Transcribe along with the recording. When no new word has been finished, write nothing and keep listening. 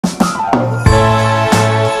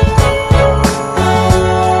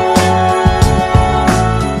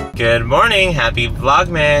morning, happy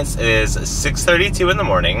Vlogmas. It is 6:32 in the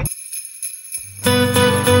morning.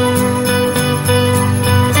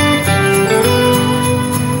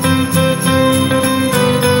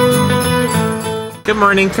 Good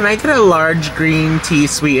morning, can I get a large green tea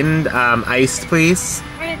sweetened iced, please?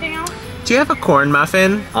 Anything else? Do you have a corn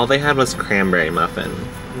muffin? All they had was cranberry muffin.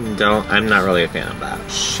 I'm not really a fan of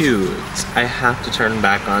that. Shoot, I have to turn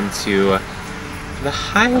back onto the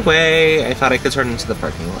highway. I thought I could turn into the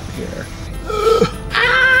parking lot here.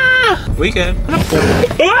 We good.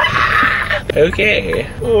 Okay.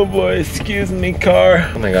 Oh boy, excuse me,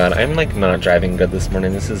 car. Oh my god, I'm like not driving good this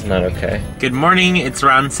morning. This is not okay. Good morning, it's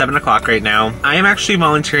around 7 o'clock right now. I am actually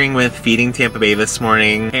volunteering with Feeding Tampa Bay this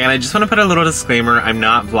morning, and I just want to put a little disclaimer. I'm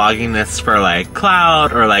not vlogging this for like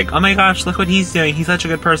clout or like, oh my gosh, look what he's doing. He's such a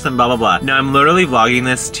good person, blah, blah, blah. No, I'm literally vlogging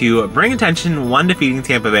this to bring attention, 1, to Feeding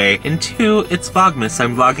Tampa Bay, and 2, it's Vlogmas.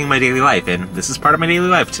 I'm vlogging my daily life, and this is part of my daily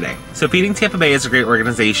life today. So Feeding Tampa Bay is a great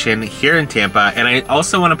organization here in Tampa, and I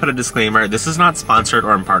also want to put a disclaimer. This is not sponsored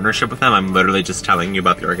or in partnership with them. I'm literally just telling you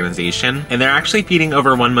about the organization. And they're actually feeding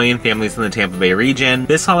over 1 million families in the Tampa Bay region.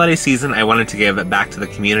 This holiday season, I wanted to give back to the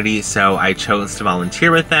community, so I chose to volunteer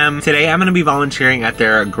with them. Today, I'm going to be volunteering at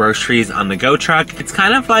their groceries on the go truck. It's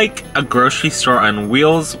kind of like a grocery store on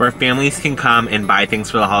wheels where families can come and buy things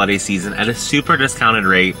for the holiday season at a super discounted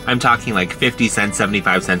rate. I'm talking like 50 cents,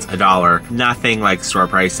 75 cents, $1. Nothing like store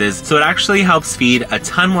prices. So it actually helps feed a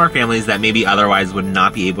ton more families that maybe otherwise would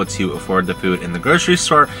not be able to afford the food in the grocery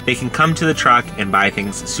store. They can come to the truck and buy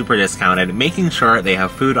things super discounted, making sure they have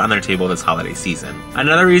food on their table this holiday season.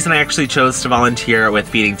 Another reason I actually chose to volunteer with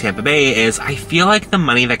Feeding Tampa Bay is I feel like the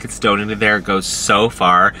money that gets donated there goes so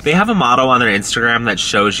far. They have a model on their Instagram that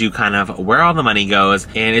shows you kind of where all the money goes,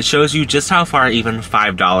 and it shows you just how far even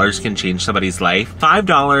 $5 can change somebody's life.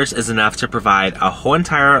 $5 is enough to provide a whole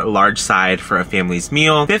entire large side for a family's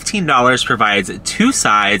meal. $15 provides 2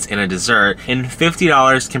 sides and a dessert, and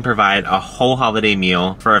 $50 can provide a whole holiday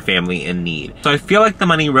meal for a family in need. So I feel like the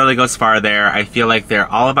money really goes far there. I feel like they're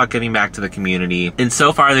all about giving back to the community, and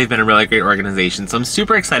so far they've been a really great organization, so I'm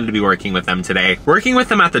super excited to be working with them today. Working with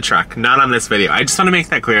them at the truck, not on this video. I just want to make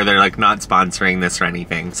that clear. They're like not sponsoring this or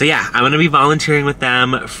anything. So yeah, I'm going to be volunteering with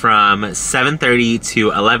them from 7:30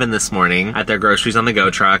 to 11 this morning at their groceries on the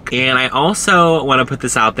go truck. And I also want to put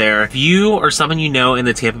this out there. If you or someone you know in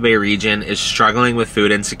the Tampa Bay region is struggling with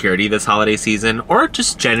food insecurity this holiday season, or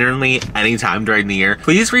just generally anytime during the year,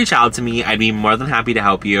 please reach out to me. I'd be more than happy to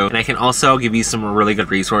help you, and I can also give you some really good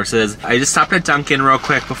resources. I just stopped at Dunkin' real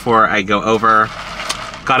quick before I go over.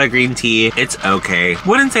 Got a green tea. It's okay.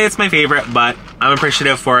 Wouldn't say it's my favorite, but I'm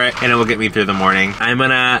appreciative for it, and it will get me through the morning. I'm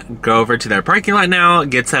gonna go over to their parking lot now,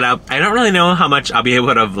 get set up. I don't really know how much I'll be able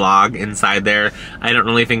to vlog inside there. I don't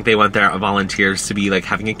really think they want their volunteers to be like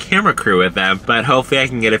having a camera crew with them, but hopefully I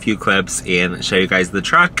can get a few clips and show you guys the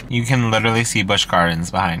truck. You can literally see Busch Gardens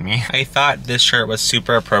behind me. I thought this shirt was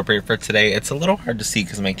super appropriate for today. It's a little hard to see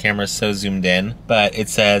because my camera is so zoomed in, but it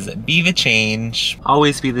says, "Be the change."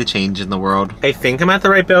 Always be the change in the world. I think I'm at the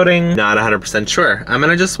right building. Not 100% sure. I'm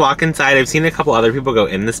gonna just walk inside. I've seen a couple other people go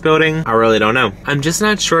in this building. I really don't know. I'm just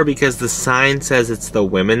not sure because the sign says it's the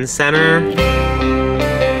Women's Center.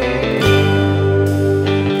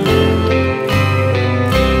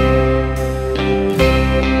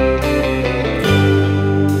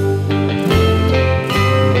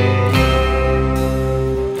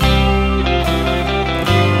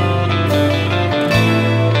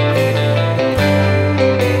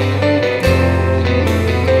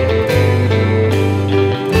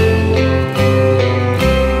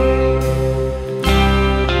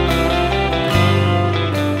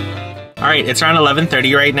 Alright, it's around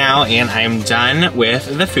 11:30 right now, and I'm done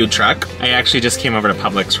with the food truck. I actually just came over to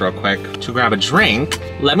Publix real quick to grab a drink.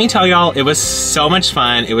 Let me tell y'all, it was so much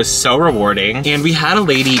fun. It was so rewarding, and we had a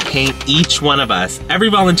lady paint each one of us, every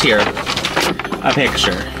volunteer, a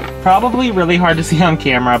picture. Probably really hard to see on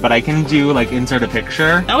camera, but I can do like insert a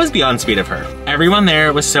picture. That was beyond sweet of her. Everyone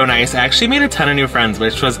there was so nice. I actually made a ton of new friends,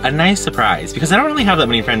 which was a nice surprise because I don't really have that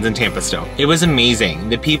many friends in Tampa still. It was amazing.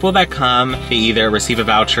 The people that come, they either receive a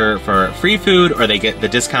voucher for free food or they get the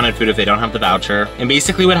discounted food if they don't have the voucher. And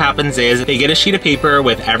basically what happens is they get a sheet of paper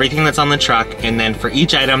with everything that's on the truck, and then for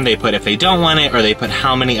each item they put if they don't want it, or they put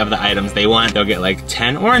how many of the items they want. They'll get like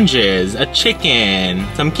 10 oranges, a chicken,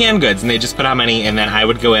 some canned goods, and they just put how many, and then I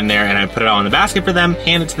would go in there and I'd put it all in the basket for them,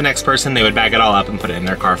 hand it to the next person, they would bag it all up and put it in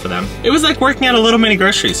their car for them. It was like working at a little mini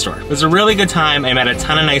grocery store. It was a really good time. I met a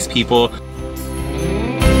ton of nice people.